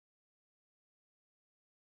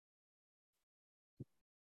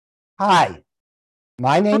Hi,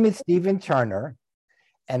 my name is Stephen Turner,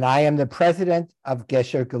 and I am the president of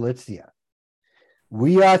Gesher Galicia.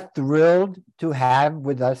 We are thrilled to have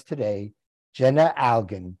with us today Jenna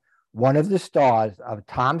Augen, one of the stars of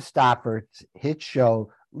Tom Stoppard's hit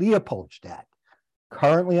show Leopoldstadt,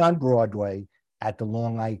 currently on Broadway at the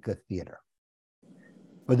Long Acre Theater.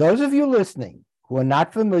 For those of you listening who are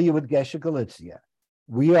not familiar with Gesher Galicia,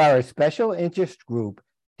 we are a special interest group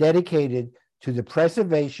dedicated to the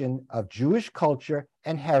preservation of Jewish culture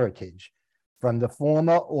and heritage from the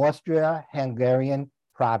former Austria-Hungarian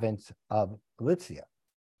province of Galicia.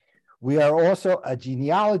 We are also a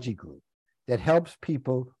genealogy group that helps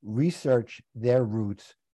people research their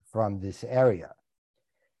roots from this area.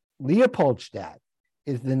 Leopoldstadt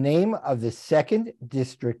is the name of the second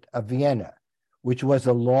district of Vienna, which was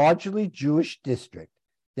a largely Jewish district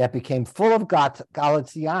that became full of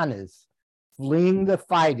Galicianas fleeing the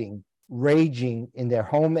fighting raging in their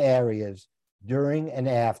home areas during and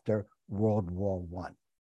after World War I.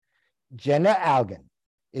 Jenna Augen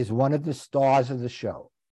is one of the stars of the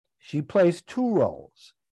show. She plays two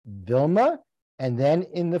roles, Vilma, and then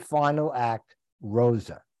in the final act,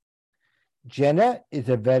 Rosa. Jenna is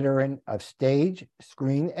a veteran of stage,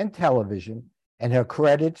 screen, and television, and her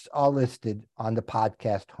credits are listed on the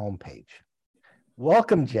podcast homepage.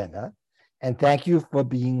 Welcome, Jenna, and thank you for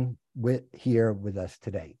being here with us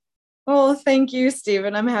today. Well, thank you,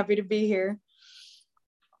 Stephen. I'm happy to be here.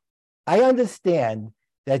 I understand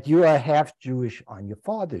that you are half Jewish on your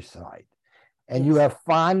father's side, and you have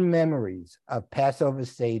fond memories of Passover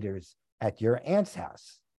Seders at your aunt's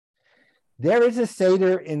house. There is a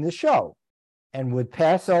Seder in the show, and with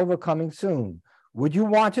Passover coming soon, would you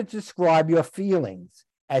want to describe your feelings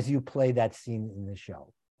as you play that scene in the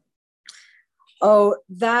show? Oh,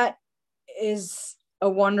 that is a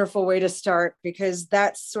wonderful way to start, because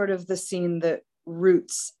that's sort of the scene that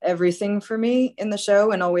roots everything for me in the show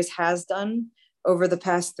and always has done over the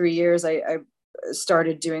past 3 years. I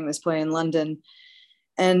started doing this play in London.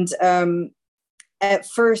 And at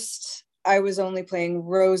first, I was only playing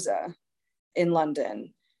Rosa in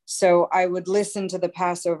London. So I would listen to the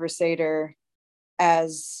Passover Seder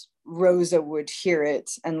as Rosa would hear it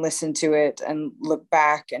and listen to it and look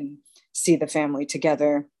back and see the family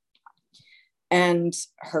together and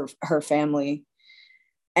her family.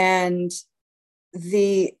 And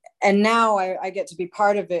now I get to be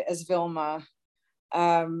part of it as Vilma.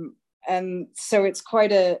 And so it's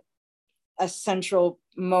quite a central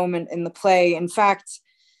moment in the play. In fact,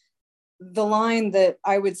 the line that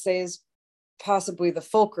I would say is possibly the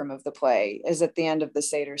fulcrum of the play is at the end of the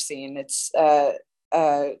Seder scene. It's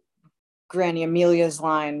Granny Amelia's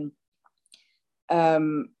line,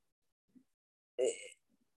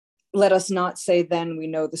 let us not say then we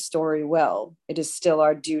know the story well. It is still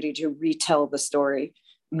our duty to retell the story.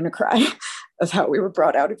 I'm going to cry of how we were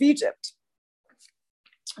brought out of Egypt.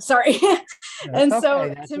 Sorry. And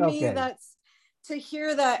so to me, that's to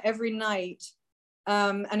hear that every night,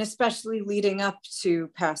 and especially leading up to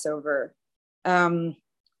Passover, and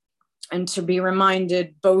to be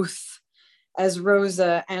reminded both as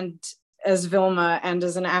Rosa and as Vilma and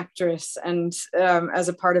as an actress and as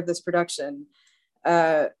a part of this production,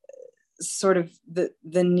 sort of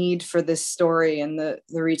the need for this story and the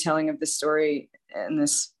retelling of this story and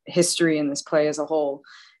this history and this play as a whole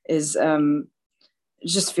is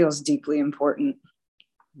just feels deeply important.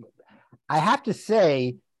 I have to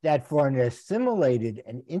say that for an assimilated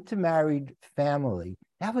and intermarried family,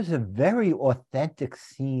 that was a very authentic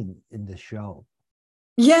scene in the show.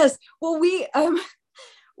 Yes. Well, we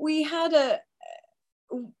had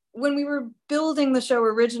when we were building the show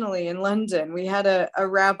originally in London, we had a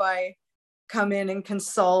rabbi come in and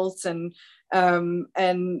consult, and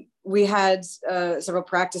we had several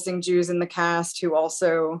practicing Jews in the cast who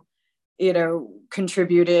also,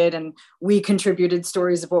 contributed, and we contributed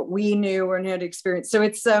stories of what we knew and had experienced. So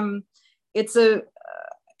it's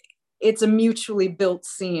a mutually built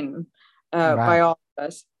scene by all of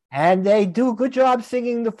us. And they do a good job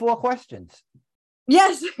singing the 4 questions.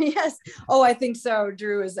 Yes. Oh, I think so.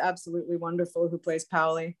 Drew is absolutely wonderful, who plays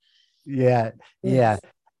Pauli. Yeah.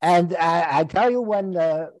 And I tell you,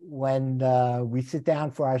 when we sit down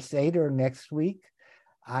for our Seder next week,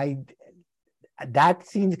 that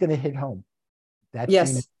scene's going to hit home. That scene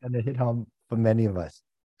is going to hit home for many of us.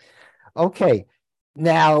 Okay.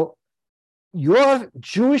 Now, your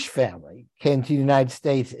Jewish family came to the United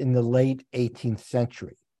States in the late 18th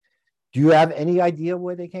century. Do you have any idea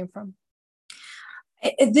where they came from?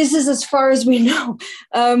 This is as far as we know.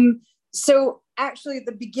 So actually, at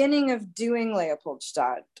the beginning of doing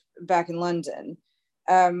Leopoldstadt back in London,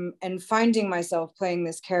 and finding myself playing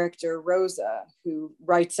this character, Rosa, who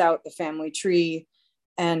writes out the family tree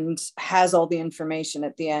and has all the information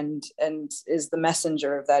at the end and is the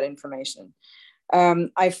messenger of that information.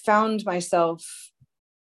 I found myself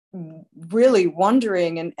really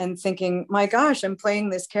wondering and thinking, my gosh, I'm playing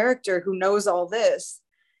this character who knows all this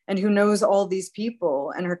and who knows all these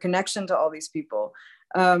people and her connection to all these people.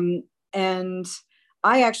 And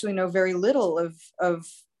I actually know very little of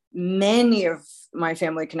many of my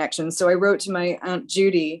family connections. So I wrote to my Aunt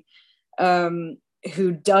Judy,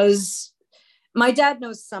 who does, my dad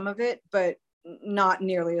knows some of it, but not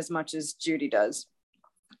nearly as much as Judy does.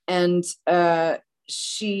 And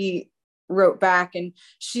she wrote back, and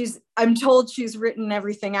I'm told she's written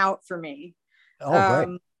everything out for me. Oh,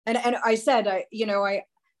 great. And I said,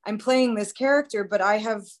 I'm playing this character, but I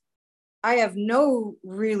have no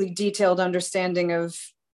really detailed understanding of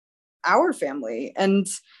our family, and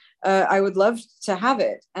I would love to have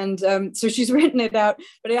it. And so she's written it out,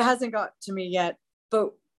 but it hasn't got to me yet.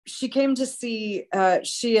 But she came to see,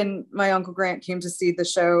 she and my Uncle Grant came to see the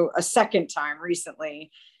show a second time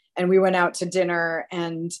recently, and we went out to dinner,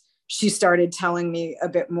 and she started telling me a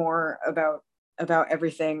bit more about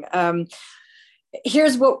everything.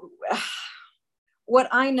 Here's what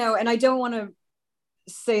I know, and I don't want to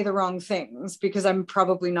say the wrong things because I'm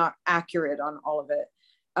probably not accurate on all of it.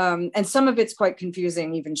 And some of it's quite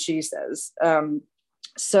confusing, even she says.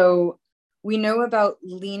 So we know about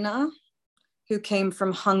Lena, who came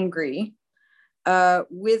from Hungary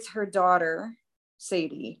with her daughter,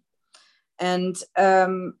 Sadie. And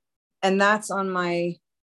that's on my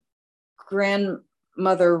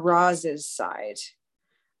grandmother Roz's side.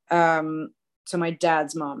 So my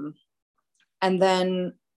dad's mom. And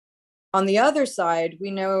then on the other side, we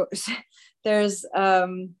know there's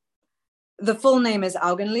the full name is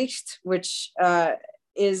Augenlicht, which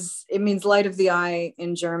it means light of the eye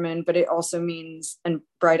in German, but it also means, and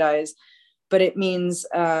bright eyes, but it means,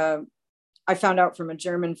 I found out from a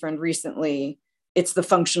German friend recently, it's the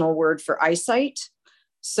functional word for eyesight.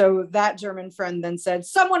 So that German friend then said,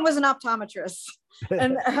 someone was an optometrist.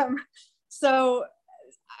 And so,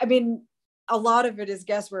 I mean, a lot of it is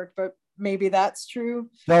guesswork, but maybe that's true.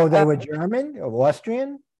 So they were German or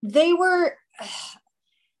Austrian? They were,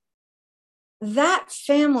 that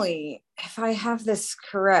family, if I have this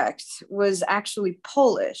correct, was actually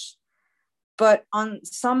Polish, but on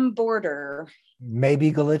some border.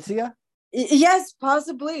 Maybe Galicia? Yes,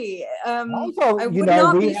 possibly. Also, I would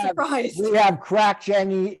not be surprised. We have crack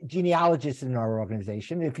genealogists in our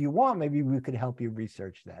organization. If you want, maybe we could help you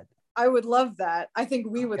research that. I would love that. I think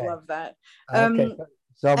we would love that. Okay.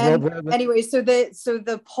 So anyway, so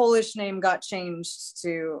the Polish name got changed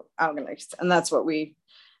to Augenlicht, and that's what we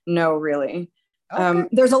know, really. Okay.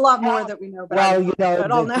 There's a lot more that we know, but I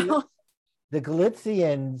don't know. The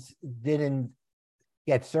Galicians didn't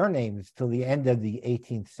get surnames till the end of the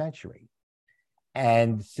 18th century.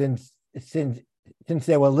 And since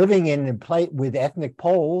they were living with ethnic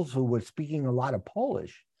Poles who were speaking a lot of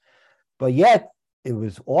Polish, but yet it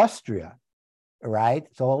was Austria, right?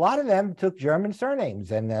 So a lot of them took German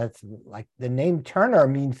surnames, and that's like the name Turner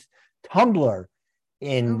means tumbler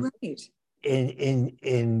in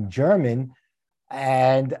German.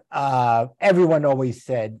 And everyone always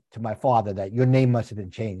said to my father that your name must have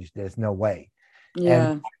been changed. There's no way.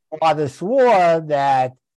 Yeah. And my father swore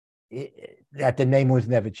that the name was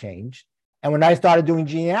never changed. And when I started doing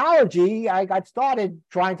genealogy, I got started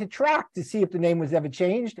trying to track to see if the name was ever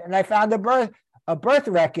changed. And I found a birth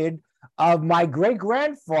record of my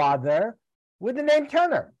great-grandfather with the name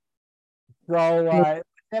Turner. So it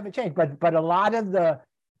never changed. But a lot of the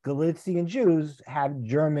Galician Jews have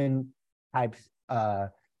German types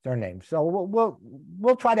surnames. So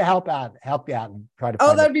we'll try to help you out and try to.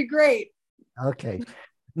 Oh, that'd be great. Okay.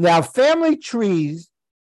 Now, family trees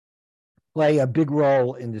play a big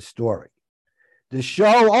role in the story. The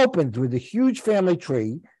show opens with a huge family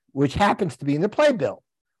tree, which happens to be in the playbill,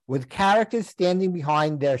 with characters standing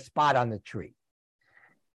behind their spot on the tree.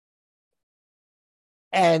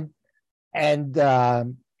 And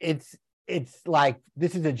it's like,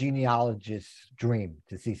 this is a genealogist's dream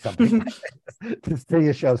to see something like this, to see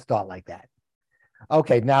a show start like that.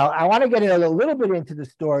 Okay, now I want to get a little bit into the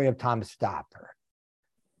story of Thomas Stopper.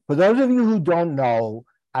 For those of you who don't know,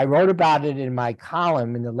 I wrote about it in my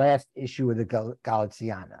column in the last issue of the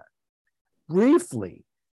Galiciana. Briefly,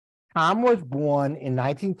 Tom was born in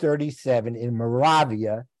 1937 in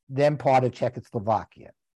Moravia, then part of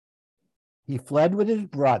Czechoslovakia. He fled with his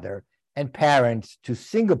brother and parents to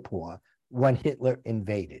Singapore when Hitler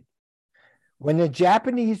invaded. When the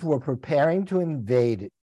Japanese were preparing to invade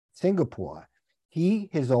Singapore, He,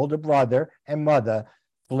 his older brother, and mother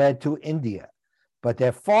fled to India, but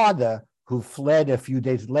their father, who fled a few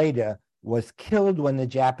days later, was killed when the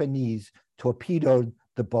Japanese torpedoed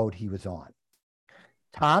the boat he was on.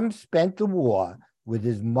 Tom spent the war with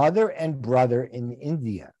his mother and brother in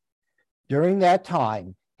India. During that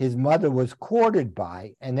time, his mother was courted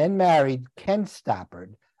by and then married Ken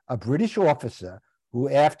Stoppard, a British officer who,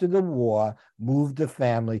 after the war, moved the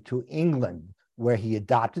family to England, where he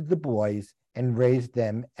adopted the boys and raised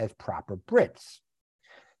them as proper Brits.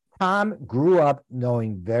 Tom grew up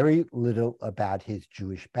knowing very little about his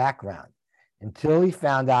Jewish background until he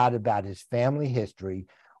found out about his family history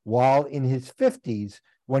while in his 50s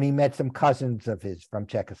when he met some cousins of his from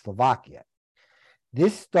Czechoslovakia.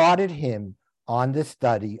 This started him on the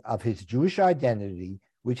study of his Jewish identity,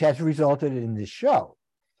 which has resulted in this show.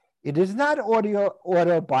 It is not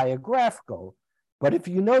autobiographical, but if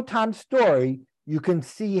you know Tom's story, you can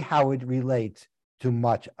see how it relates to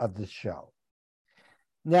much of the show.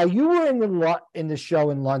 Now, you were in the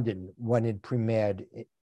show in London when it premiered.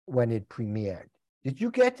 Did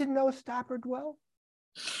you get to know Stoppard well?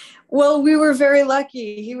 Well, we were very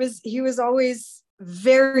lucky. He was always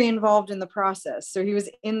very involved in the process. So he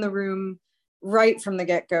was in the room right from the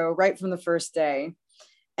get-go, right from the first day.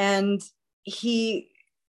 And he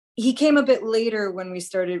came a bit later when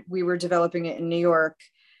we were developing it in New York,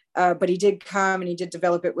 but he did come and he did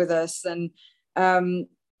develop it with us. And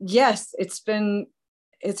yes, it's been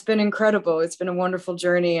incredible. It's been a wonderful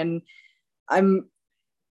journey. And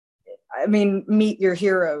meet your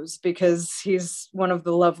heroes, because he's one of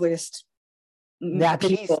the loveliest now,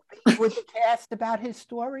 people. Did he speak with the cast about his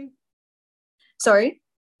story? Sorry?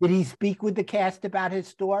 Did he speak with the cast about his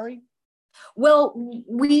story? Well,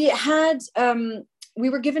 we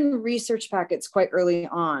were given research packets quite early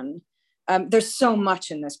on. There's so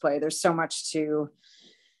much in this play. There's so much to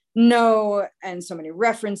know, and so many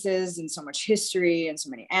references, and so much history, and so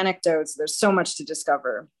many anecdotes. There's so much to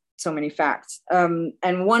discover, so many facts.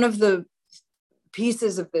 And one of the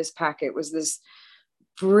pieces of this packet was this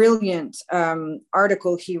brilliant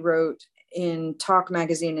article he wrote in Talk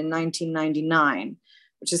magazine in 1999,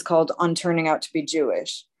 which is called "On Turning Out to Be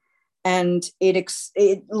Jewish." And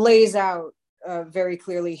it lays out very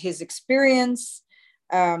clearly his experience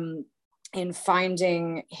in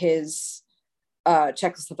finding his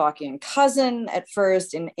Czechoslovakian cousin at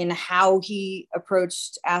first, in how he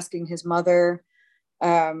approached asking his mother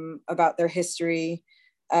about their history,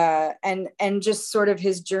 and just sort of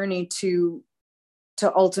his journey to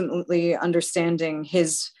ultimately understanding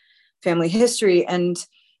his family history. And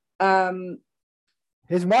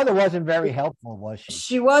his mother wasn't very helpful, was she?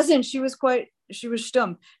 She wasn't. She was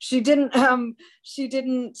stumped. She didn't,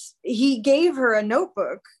 he gave her a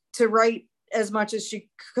notebook to write as much as she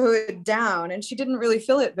could down, and she didn't really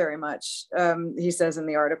fill it very much, he says in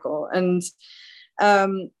the article. And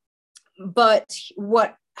but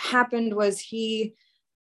what happened was he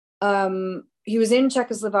was in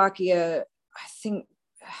Czechoslovakia. I think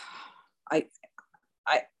I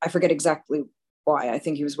forget exactly why. I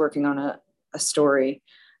think he was working on a story,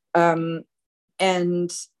 and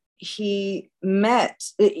he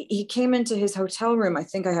came into his hotel room. I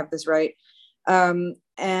think I have this right.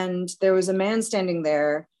 And there was a man standing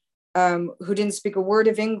there who didn't speak a word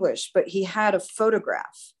of English, but he had a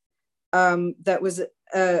photograph that was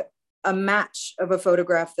a match of a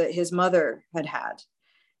photograph that his mother had had.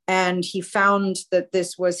 And he found that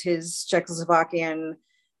this was his Czechoslovakian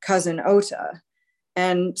cousin, Ota.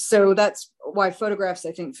 And so that's why photographs,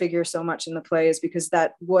 I think, figure so much in the play, is because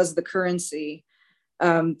that was the currency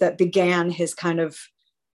that began his kind of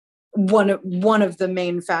one of the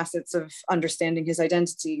main facets of understanding his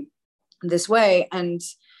identity this way. And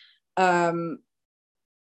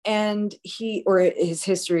or his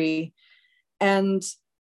history. And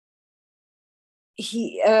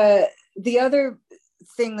the other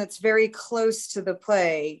thing that's very close to the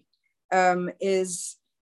play is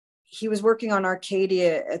he was working on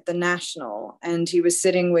Arcadia at the National, and he was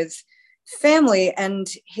sitting with family, and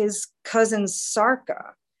his cousin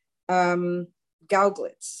Sarka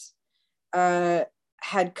Gauglitz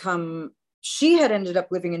had come. She had ended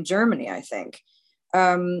up living in Germany, I think,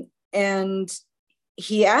 and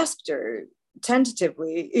he asked her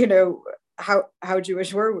tentatively, how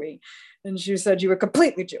Jewish were we? And she said, "You were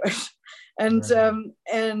completely Jewish." And right.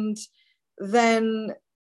 And then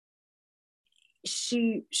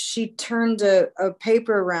she turned a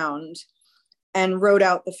paper around and wrote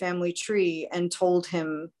out the family tree and told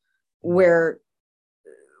him where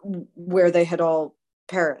they had all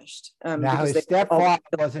perished. Now his stepfather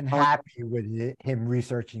wasn't happy with him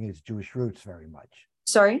researching his Jewish roots very much.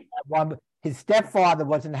 Sorry? his stepfather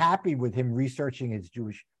wasn't happy with him researching his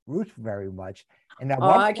Jewish roots very much. And at Oh,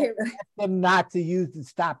 one I point, can't. he asked him not to use the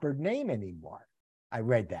Stoppard name anymore. I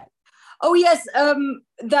read that. Oh yes,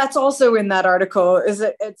 that's also in that article. Is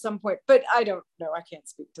it at some point? But I don't know. I can't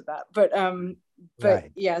speak to that. But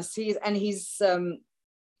Right. yes, he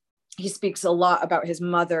speaks a lot about his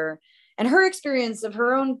mother and her experience of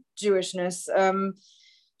her own Jewishness.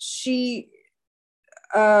 She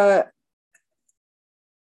the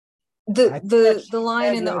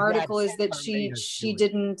line in the article is that she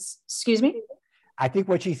didn't, excuse me. I think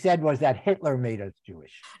what she said was that Hitler made us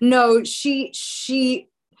Jewish. No,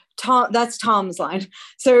 Tom, that's Tom's line.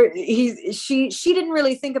 So she didn't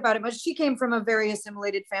really think about it much. She came from a very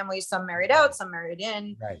assimilated family. Some married out, some married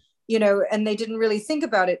in, right. And they didn't really think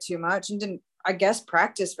about it too much and didn't, I guess,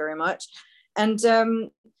 practice very much. And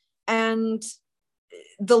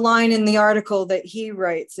the line in the article that he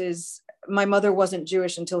writes is, my mother wasn't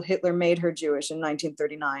Jewish until Hitler made her Jewish in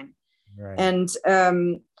 1939. Right.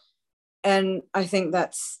 And I think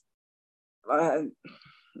that's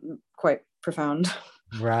quite profound.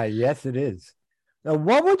 Right. Yes, it is. Now,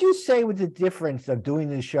 what would you say was the difference of doing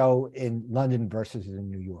the show in London versus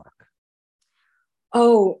in New York?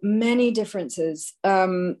 Oh, many differences.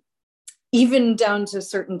 Even down to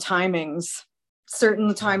certain timings.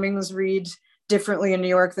 Certain timings read differently in New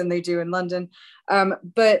York than they do in London.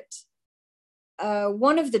 But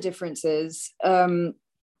one of the differences, and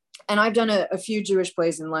I've done a few Jewish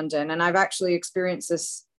plays in London, and I've actually experienced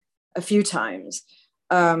this a few times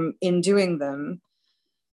in doing them.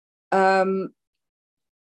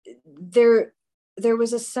 There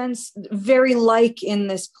was a sense very like in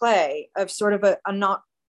this play of sort of a not,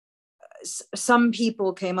 some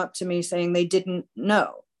people came up to me saying they didn't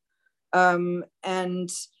know. And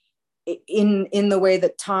in the way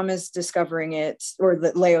that Tom is discovering it, or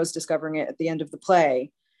that Leo's discovering it at the end of the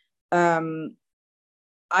play, I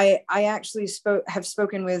actually have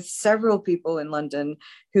spoken with several people in London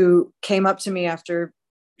who came up to me after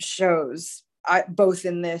shows, both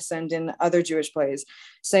in this and in other Jewish plays,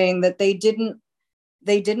 saying that they didn't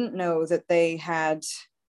know that they had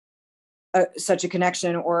such a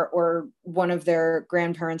connection, or one of their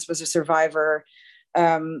grandparents was a survivor,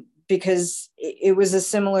 because it was a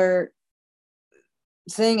similar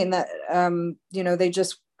thing in that, they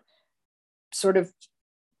just sort of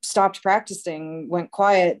stopped practicing, went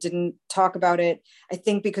quiet, didn't talk about it. I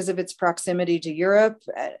think because of its proximity to Europe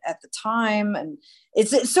at the time, and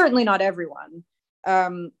it's certainly not everyone,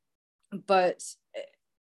 but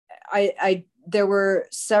there were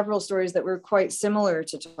several stories that were quite similar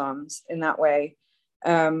to Tom's in that way,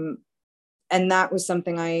 and that was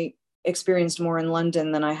something I experienced more in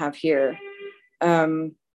London than I have here.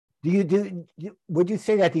 Would you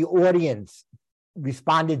say that the audience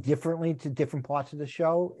responded differently to different parts of the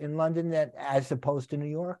show in London as opposed to New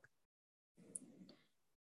York?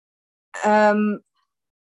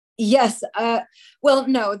 Yes. Well,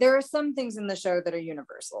 no, there are some things in the show that are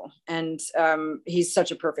universal, and he's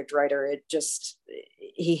such a perfect writer. It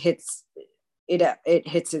hits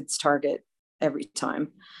its target every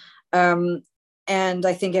time. And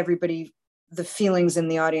I think the feelings in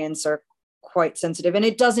the audience are quite sensitive, and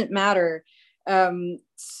it doesn't matter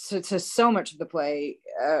to so much of the play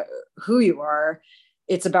who you are.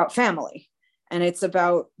 It's about family, and it's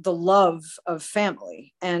about the love of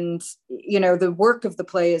family, and the work of the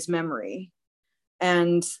play is memory,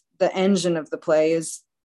 and the engine of the play is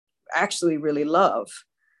actually really love.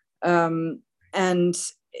 And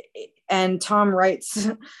Tom writes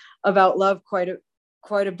about love quite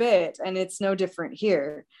a bit, and it's no different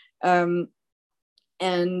here.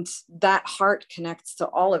 And that heart connects to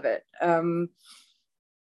all of it.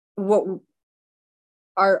 What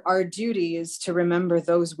our duty is to remember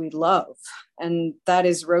those we love, and that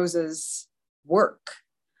is Rosa's work.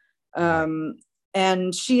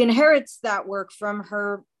 And she inherits that work from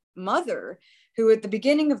her mother, who at the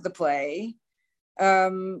beginning of the play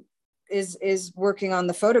is working on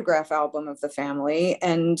the photograph album of the family,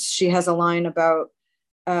 and she has a line about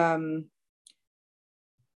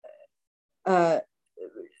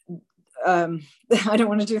I don't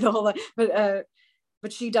want to do the whole line,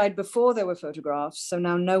 but she died before there were photographs, so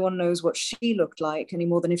now no one knows what she looked like any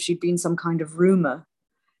more than if she'd been some kind of rumor.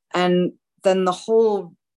 And then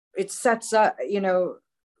it sets up,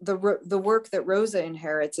 the work that Rosa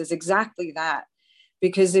inherits is exactly that,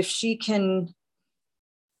 because if she can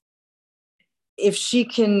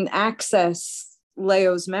access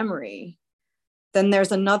Leo's memory, then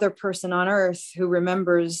there's another person on earth who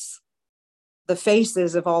remembers the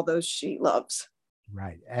faces of all those she loves.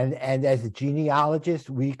 Right. And as a genealogist,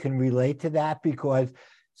 we can relate to that, because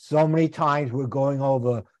so many times we're going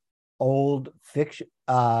over old fiction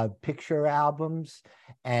picture albums,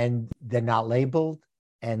 and they're not labeled,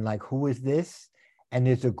 and like, who is this? And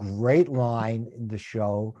there's a great line in the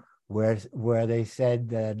show where they said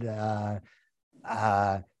that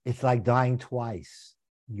it's like dying twice.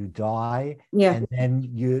 You die, Yeah. and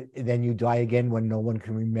then you die again when no one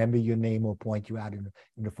can remember your name or point you out in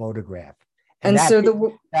the photograph. And And so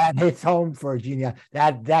the that hits home for Genia.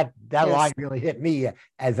 That yes. line really hit me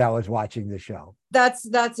as I was watching the show. That's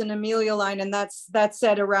an Amelia line, and that's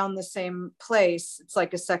said around the same place. It's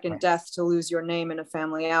like a second Right. death to lose your name in a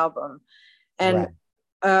family album. And Right.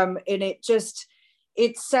 And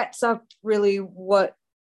it sets up really what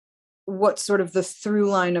sort of the through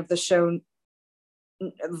line of the show,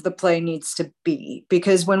 of the play, needs to be.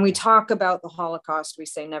 Because when we talk about the Holocaust, we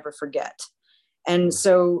say never forget. And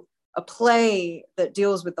so a play that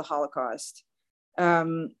deals with the Holocaust,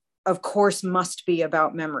 of course, must be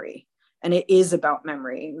about memory. And it is about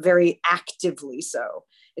memory, very actively so.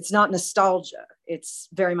 It's not nostalgia. It's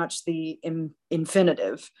very much the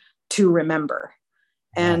infinitive, to remember.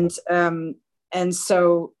 Right. And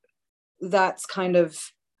so that's kind of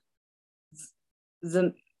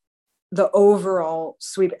the overall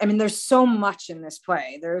sweep. I mean, there's so much in this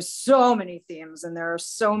play. There's so many themes, and there are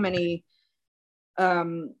so many,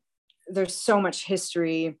 there's so much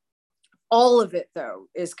history. All of it, though,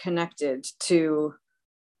 is connected to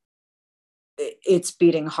its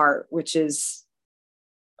beating heart, which is,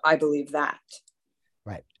 I believe, that.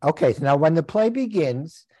 Right. Okay. So now, when the play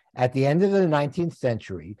begins at the end of the 19th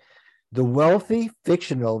century, the wealthy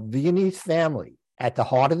fictional Viennese family at the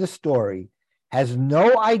heart of the story has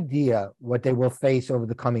no idea what they will face over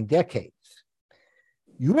the coming decades.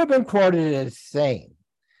 You have been quoted as saying,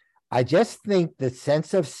 "I just think the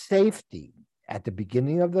sense of safety at the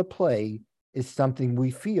beginning of the play is something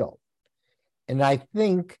we feel. And I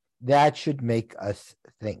think that should make us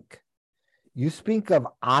think." You speak of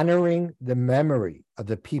honoring the memory of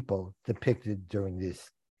the people depicted during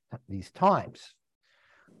these times.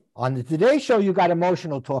 On the Today Show, you got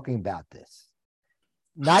emotional talking about this.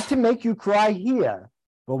 Not to make you cry here,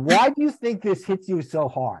 but why do you think this hits you so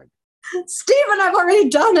hard? Stephen, I've already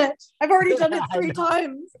done it. I've already done it 3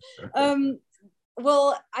 times.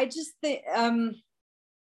 Well, I just think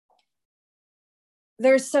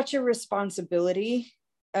there's such a responsibility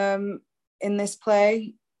in this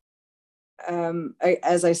play,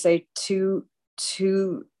 as I say, to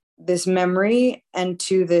this memory and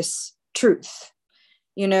to this truth.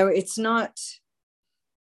 You know, it's not,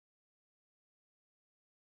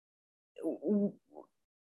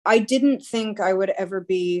 I didn't think I would ever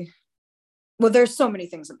be, well, there's so many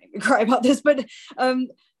things that make me cry about this, but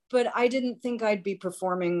I didn't think I'd be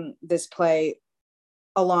performing this play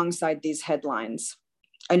alongside these headlines.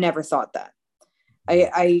 I never thought that.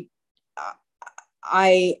 I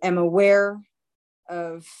am aware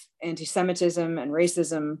of anti-Semitism and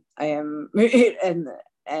racism. I am,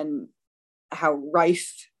 and how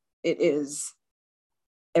rife it is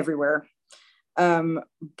everywhere.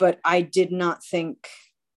 But I did not think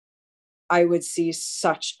I would see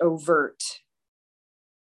such overt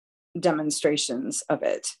demonstrations of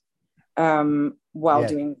it while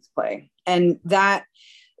doing this play. And that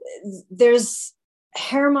there's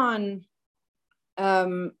Hermann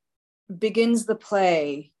begins the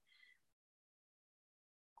play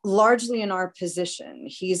largely in our position.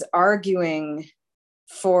 He's arguing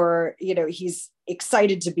for, you know, he's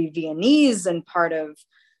excited to be Viennese and part of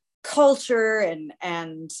culture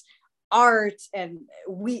and art. And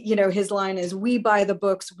we, you know, his line is, "We buy the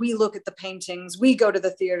books, we look at the paintings, we go to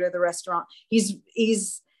the theater, the restaurant."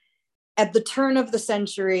 He's at the turn of the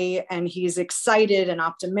century, and he's excited and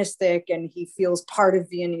optimistic, and he feels part of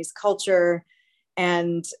Viennese culture.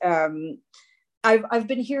 And I've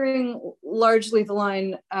been hearing largely the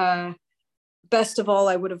line, "Best of all,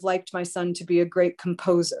 I would have liked my son to be a great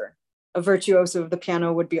composer. A virtuoso of the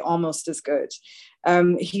piano would be almost as good."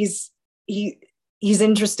 He's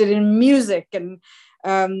interested in music, and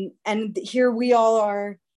here we all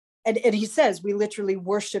are, and he says we literally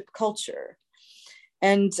worship culture.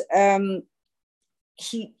 And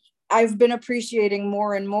I've been appreciating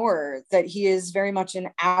more and more that he is very much in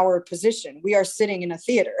our position. We are sitting in a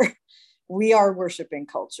theater. We are worshiping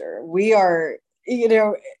culture. We are, you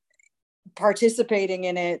know, participating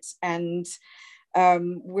in it. And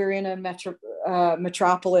we're in a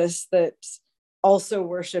metropolis that also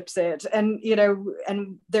worships it. And, you know,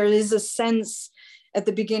 and there is a sense at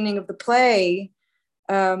the beginning of the play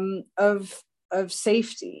of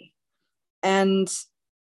safety. And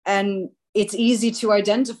it's easy to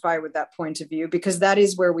identify with that point of view because that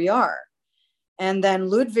is where we are. And then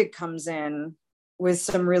Ludwig comes in with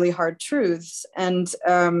some really hard truths. And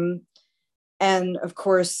and of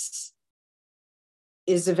course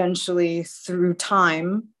is eventually through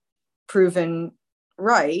time proven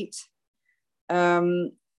right.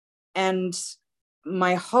 And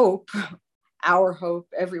my hope, our hope,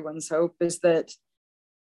 everyone's hope, is that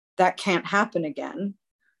that can't happen again,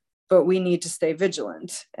 but we need to stay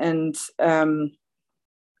vigilant, and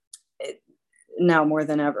now more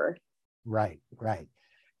than ever. Right.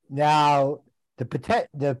 Now,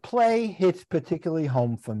 the play hits particularly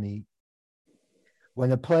home for me. When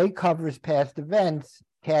the play covers past events,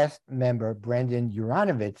 cast member Brendan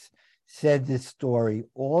Uranovitz said this story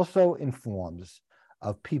also informs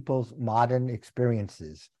of people's modern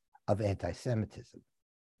experiences of anti-Semitism.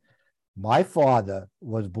 My father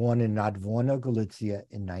was born in Nadvorno, Galicia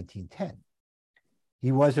in 1910.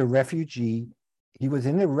 He was a refugee. He was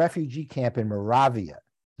in a refugee camp in Moravia,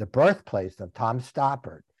 the birthplace of Tom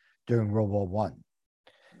Stoppard during World War I.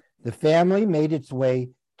 The family made its way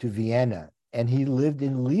to Vienna, and he lived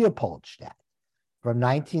in Leopoldstadt from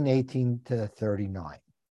 1918 to 39.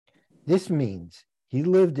 This means he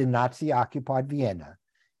lived in Nazi-occupied Vienna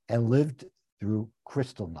and lived through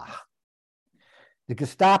Kristallnacht. The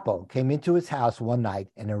Gestapo came into his house one night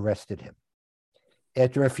and arrested him.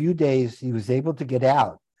 After a few days, he was able to get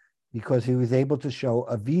out because he was able to show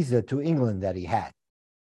a visa to England that he had.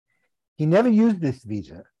 He never used this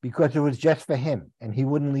visa because it was just for him, and he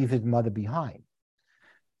wouldn't leave his mother behind.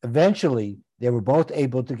 Eventually, they were both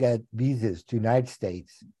able to get visas to the United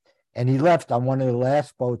States, and he left on one of the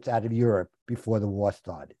last boats out of Europe before the war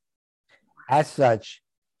started. As such,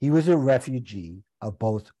 he was a refugee of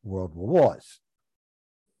both World Wars.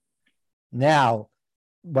 Now,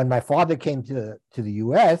 when my father came to the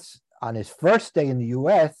U.S., on his first day in the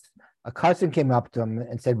U.S., a cousin came up to him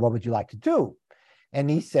and said, "What would you like to do?" And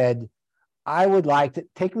he said, "I would like to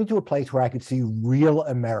take me to a place where I could see real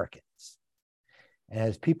Americans." And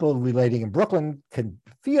as people relating in Brooklyn can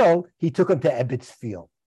feel, he took him to Ebbets Field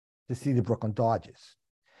to see the Brooklyn Dodgers.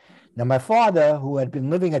 Now, my father, who had been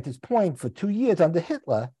living at this point for 2 years under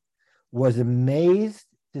Hitler, was amazed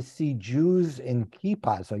to see Jews in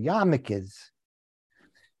kippahs or yarmulkes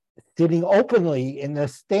sitting openly in the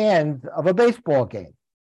stands of a baseball game.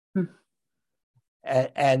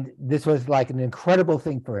 And this was like an incredible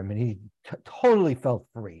thing for him, and he totally felt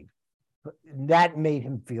free. That made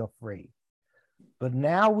him feel free. But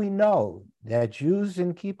now we know that Jews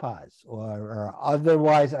in kippahs or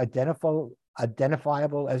otherwise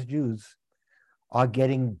identifiable as Jews are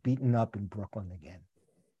getting beaten up in Brooklyn again.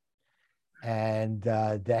 And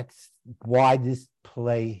that's why this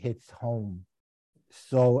play hits home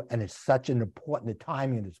so, and it's such an important, the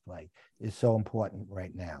timing of this play is so important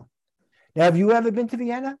right now. Now, have you ever been to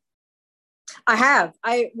Vienna? I have.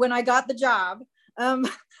 When I got the job,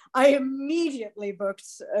 I immediately booked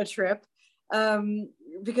a trip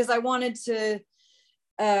because I wanted to,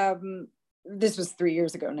 this was 3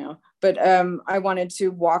 years ago now, but I wanted to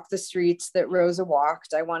walk the streets that Rosa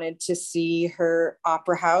walked. I wanted to see her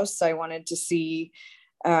opera house. I wanted to see,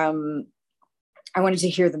 I wanted to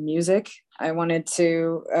hear the music. I wanted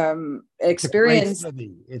to experience.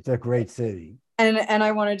 It's a great city. And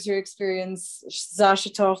I wanted to experience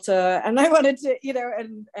Sachertorte, and I wanted to,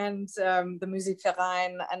 and the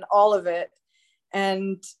Musikverein and all of it.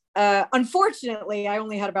 And unfortunately, I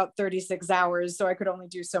only had about 36 hours, so I could only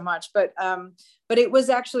do so much. But it was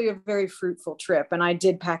actually a very fruitful trip, and I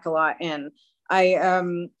did pack a lot in. I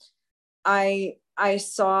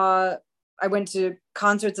went to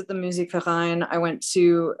concerts at the Musikverein. I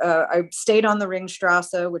stayed on the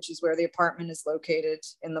Ringstrasse, which is where the apartment is located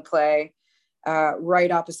in the play,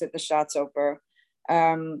 right opposite the Staatsoper.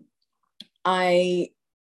 I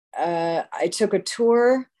took a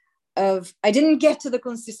tour of, I didn't get to the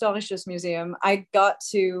Kunsthistorisches Museum. I got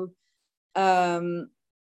to the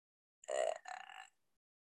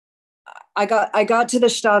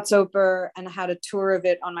Staatsoper and had a tour of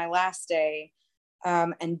it on my last day,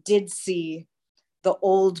 and did see the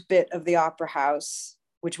old bit of the opera house,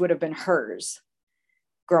 which would have been hers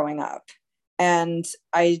growing up. And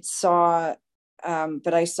I saw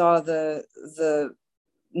the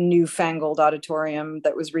newfangled auditorium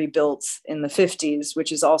that was rebuilt in the 50s,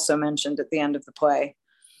 which is also mentioned at the end of the play.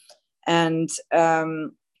 And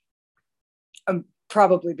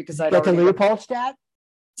probably because I'd get to Leopoldstadt?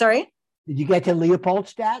 Sorry? Did you get to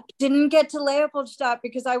Leopoldstadt? Didn't get to Leopoldstadt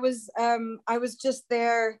because I was just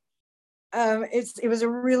there. It was a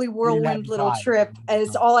really whirlwind little trip.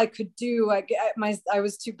 It's all I could do. I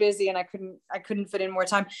was too busy and I couldn't fit in more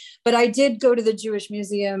time. But I did go to the Jewish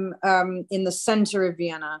Museum in the center of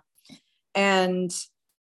Vienna, and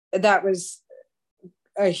that was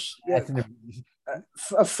a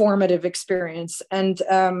formative experience. And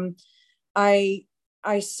I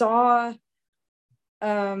saw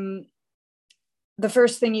the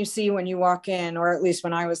first thing you see when you walk in, or at least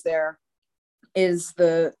when I was there, is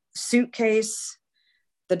the suitcase,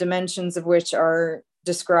 the dimensions of which are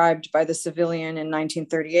described by the civilian in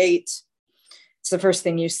 1938. It's the first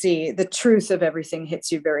thing you see. The truth of everything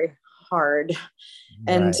hits you very hard.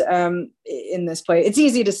 Right. And in this play, it's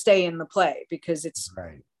easy to stay in the play because it's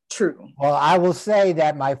Right. true. Well, I will say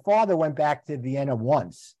that my father went back to Vienna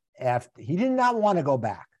once after he did not want to go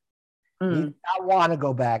back. He did not want to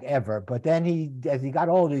go back ever. But then as he got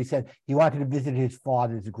older, he said he wanted to visit his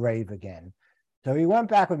father's grave again. So he went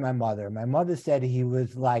back with my mother. My mother said he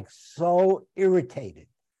was like so irritated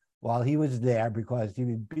while he was there because he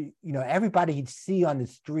would be, everybody he'd see on the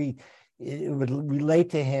street, it would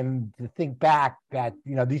relate to him to think back that,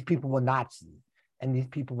 these people were Nazis and these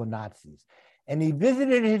people were Nazis. And he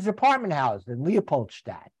visited his apartment house in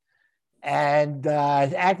Leopoldstadt. And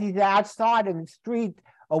as he's outside in the street,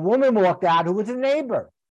 a woman walked out who was a neighbor,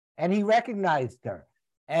 and he recognized her.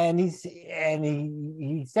 And he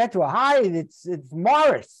said to her, "Hi, it's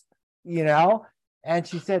Morris," And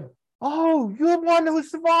she said, "Oh, you're the one who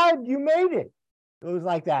survived. You made it." It was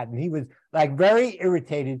like that, and he was like very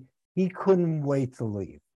irritated. He couldn't wait to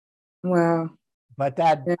leave. Wow. But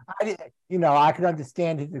that, I could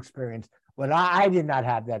understand his experience. But I did not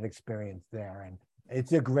have that experience there, and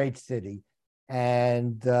it's a great city,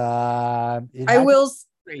 and I will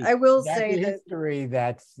say that history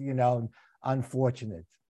that's unfortunate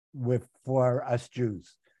for us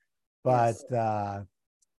Jews, but yes.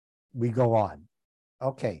 We go on.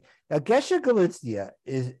 Okay, now Gesher Galicia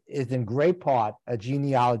is in great part a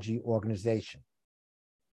genealogy organization.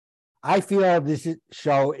 I feel this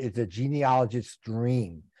show is a genealogist's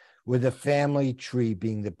dream, with a family tree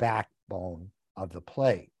being the backbone of the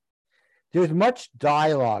play. There's much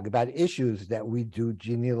dialogue about issues that we do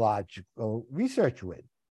genealogical research with,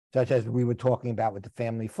 such as we were talking about with the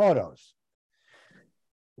family photos.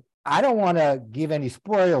 I don't want to give any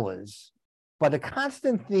spoilers, but a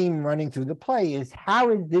constant theme running through the play is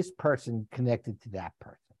how is this person connected to that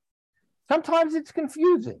person? Sometimes it's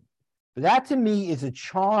confusing, but that to me is a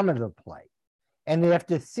charm of the play. And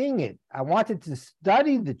after seeing it, I wanted to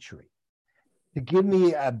study the tree to give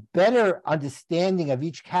me a better understanding of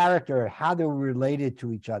each character, how they were related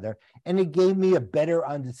to each other, and it gave me a better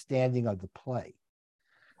understanding of the play.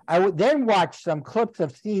 I would then watch some clips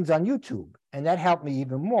of scenes on YouTube, and that helped me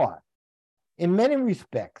even more. In many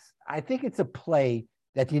respects, I think it's a play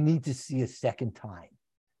that you need to see a second time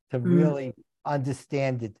to really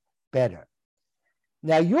understand it better.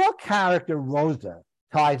 Now, your character, Rosa,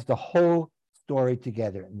 ties the whole story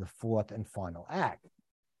together in the fourth and final act.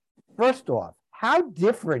 First off, how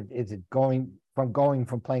different is it going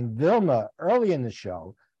from playing Vilma early in the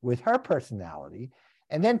show with her personality,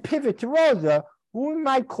 and then pivot to Rosa, who we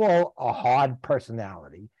might call a hard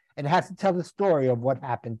personality, and has to tell the story of what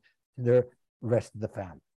happened to the rest of the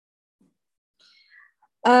family?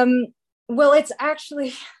 Well, it's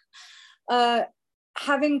actually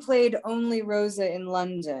having played only Rosa in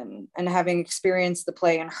London and having experienced the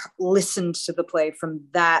play and listened to the play from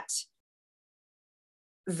that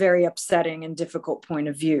very upsetting and difficult point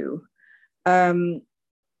of view,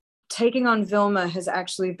 taking on Vilma has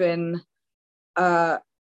actually been a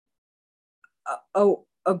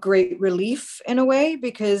great relief in a way,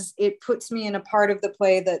 because it puts me in a part of the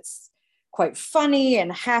play that's quite funny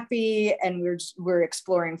and happy, and we're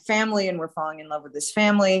exploring family and we're falling in love with this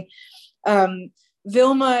family.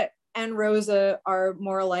 Vilma and Rosa are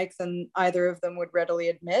more alike than either of them would readily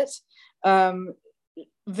admit.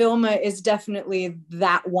 Vilma is definitely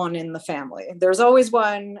that one in the family. There's always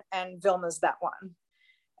one, and Vilma's that one.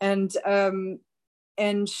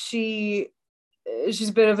 And she's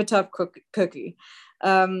a bit of a tough cookie.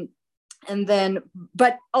 And then,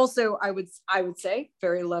 but also I would say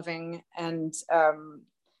very loving and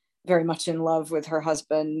very much in love with her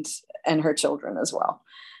husband and her children as well.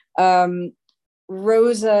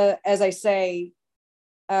 Rosa, as I say,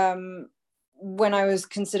 when I was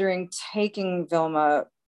considering taking Vilma,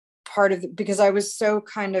 because I was so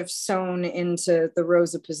kind of sewn into the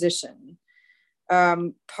Rosa position,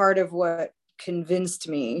 part of what convinced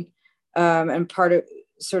me, and part of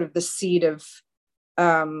sort of the seed of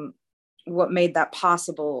what made that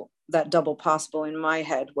possible, that double possible in my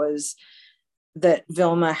head, was that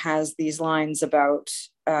Vilma has these lines about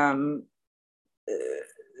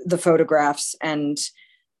the photographs and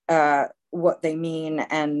what they mean,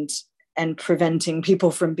 and preventing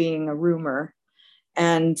people from being a rumor.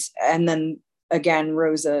 And then again,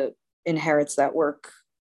 Rosa inherits that work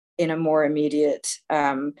in a more immediate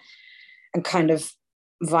and kind of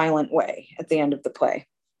violent way at the end of the play.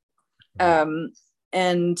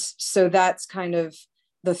 And so that's kind of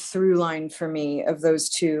the through line for me of those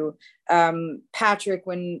two. Patrick,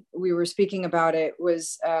 when we were speaking about it,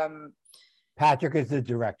 was Patrick is the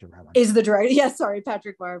director. Is the director? Yeah, sorry,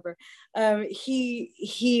 Patrick Barber.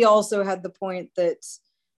 He also had the point that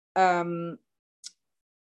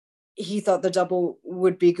he thought the double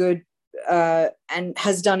would be good, and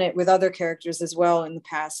has done it with other characters as well in the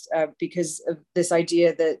past, because of this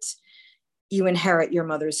idea that you inherit your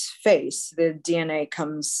mother's face. The DNA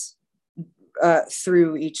comes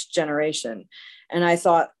through each generation. And I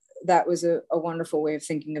thought that was a wonderful way of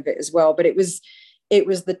thinking of it as well. But it was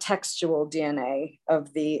the textual DNA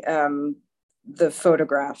of the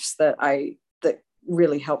photographs that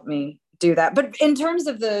really helped me do that. But in terms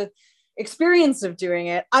of the experience of doing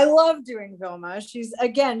it, I love doing Vilma.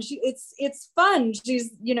 It's fun.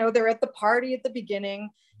 She's, they're at the party at the beginning.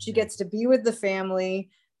 She gets to be with the family.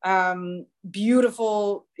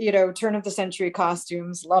 Beautiful, turn of the century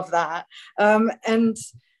costumes. Love that. And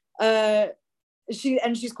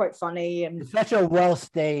she's quite funny, and it's such a well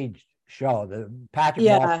staged show. The Patrick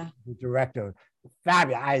Martin, the director,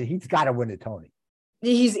 fabulous. He's got to win a Tony.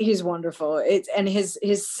 He's wonderful. It's, and his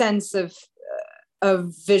sense of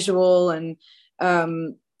visual and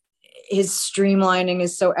his streamlining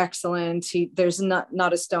is so excellent. There's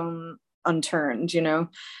not a stone unturned,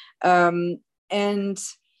 and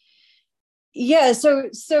yeah, so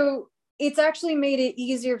it's actually made it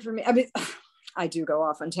easier for me. I mean, I do go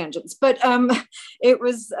off on tangents, but it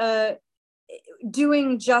was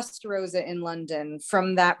doing just Rosa in London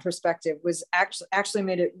from that perspective was actually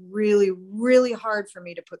made it really, really hard for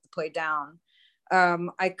me to put the play down.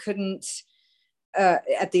 I couldn't,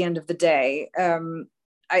 at the end of the day,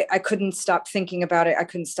 I couldn't stop thinking about it. I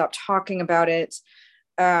couldn't stop talking about it.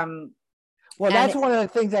 Well, that's one of the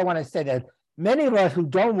things I want to say, that many of us who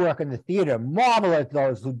don't work in the theater marvel at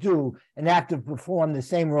those who do and have to perform the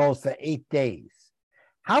same roles for 8 days.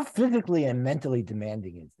 How physically and mentally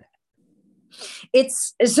demanding is that?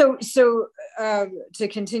 It's so to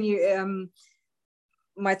continue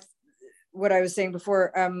what I was saying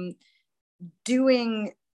before,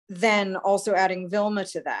 doing, then also adding Vilma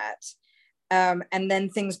to that, and then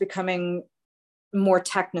things becoming more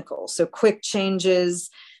technical. So quick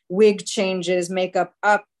changes, wig changes, makeup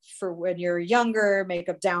up for when you're younger,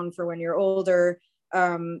 makeup down for when you're older.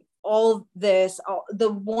 All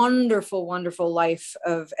the wonderful, wonderful life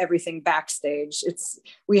of everything backstage.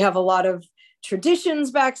 We have a lot of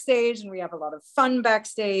traditions backstage, and we have a lot of fun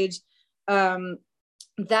backstage.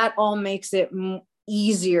 That all makes it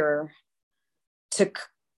easier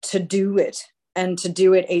to do it, and to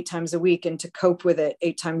do it 8 times a week, and to cope with it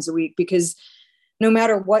 8 times a week, because no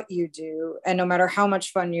matter what you do, and no matter how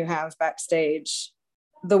much fun you have backstage,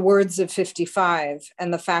 the words of 55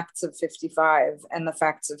 and the facts of 55 and the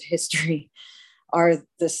facts of history are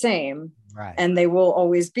the same. Right. And they will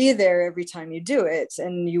always be there every time you do it.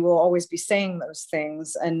 And you will always be saying those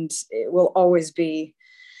things, and it will always be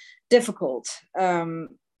difficult,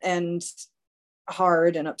 and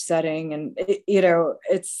hard and upsetting. And,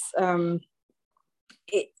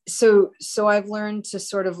 so I've learned to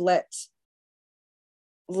sort of let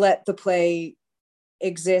the play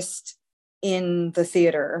exist in the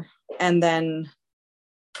theater, and then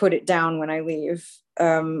put it down when I leave,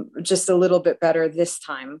 just a little bit better this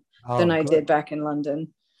time than I did back in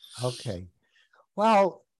London. Okay.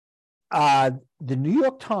 Well, the New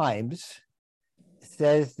York Times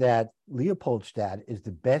says that Leopoldstadt is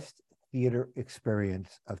the best theater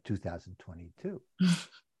experience of 2022.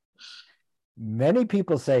 Many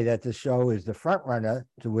people say that the show is the front runner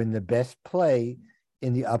to win the best play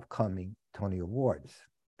in the upcoming Tony Awards.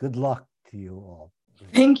 Good luck to you all.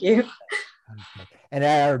 Thank you. Okay. And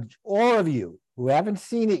I urge all of you who haven't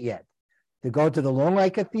seen it yet to go to the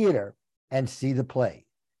Longacre Theater and see the play.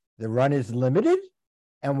 The run is limited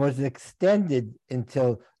and was extended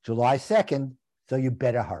until July 2nd, so you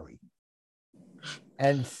better hurry.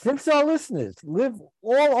 And since our listeners live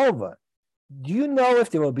all over, do you know if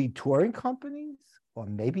there will be touring companies or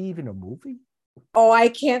maybe even a movie? Oh, I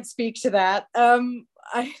can't speak to that.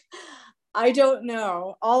 I don't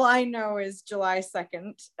know. All I know is July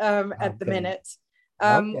 2nd, at the minute.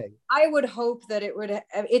 Okay. I would hope that it would.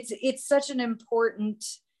 It's such an important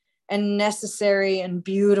and necessary and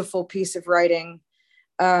beautiful piece of writing,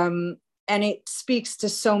 and it speaks to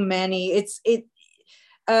so many. It's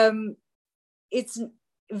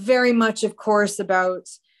very much, of course, about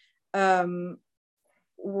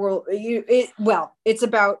it's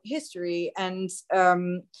about history, and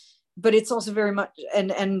but it's also very much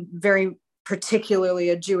and very particularly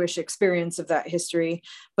a Jewish experience of that history.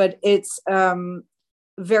 But it's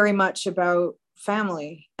very much about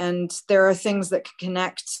family, and there are things that can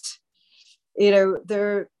connect.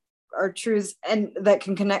 There are truths and that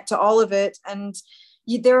can connect to all of it, and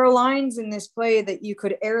there are lines in this play that you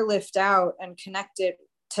could airlift out and connect it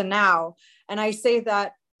to now. And I say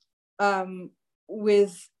that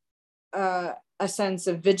with a sense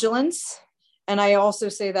of vigilance, and I also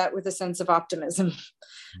say that with a sense of optimism,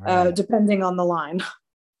 Right. depending on the line.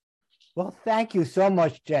 Well, thank you so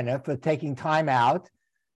much, Jenna, for taking time out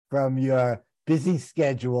from your busy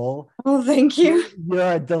schedule. Oh, thank you.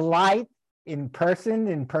 You're a delight in person,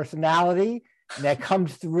 in personality, and that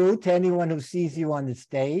comes through to anyone who sees you on the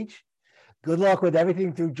stage. Good luck with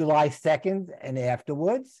everything through July 2nd and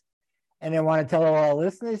afterwards. And I want to tell all our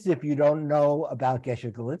listeners, if you don't know about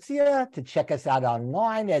Gesher Galicia, to check us out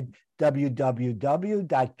online at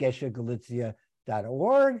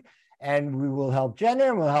www.geshergalicia.org. And we will help Jenna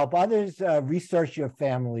and we'll help others research your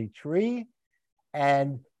family tree.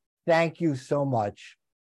 And thank you so much.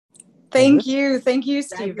 Thank you. Thank you,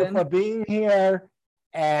 Thank Stephen. you for being here,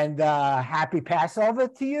 and happy Passover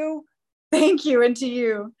to you. Thank you, and to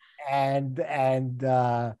you. And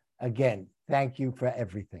again, thank you for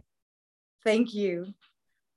everything. Thank you.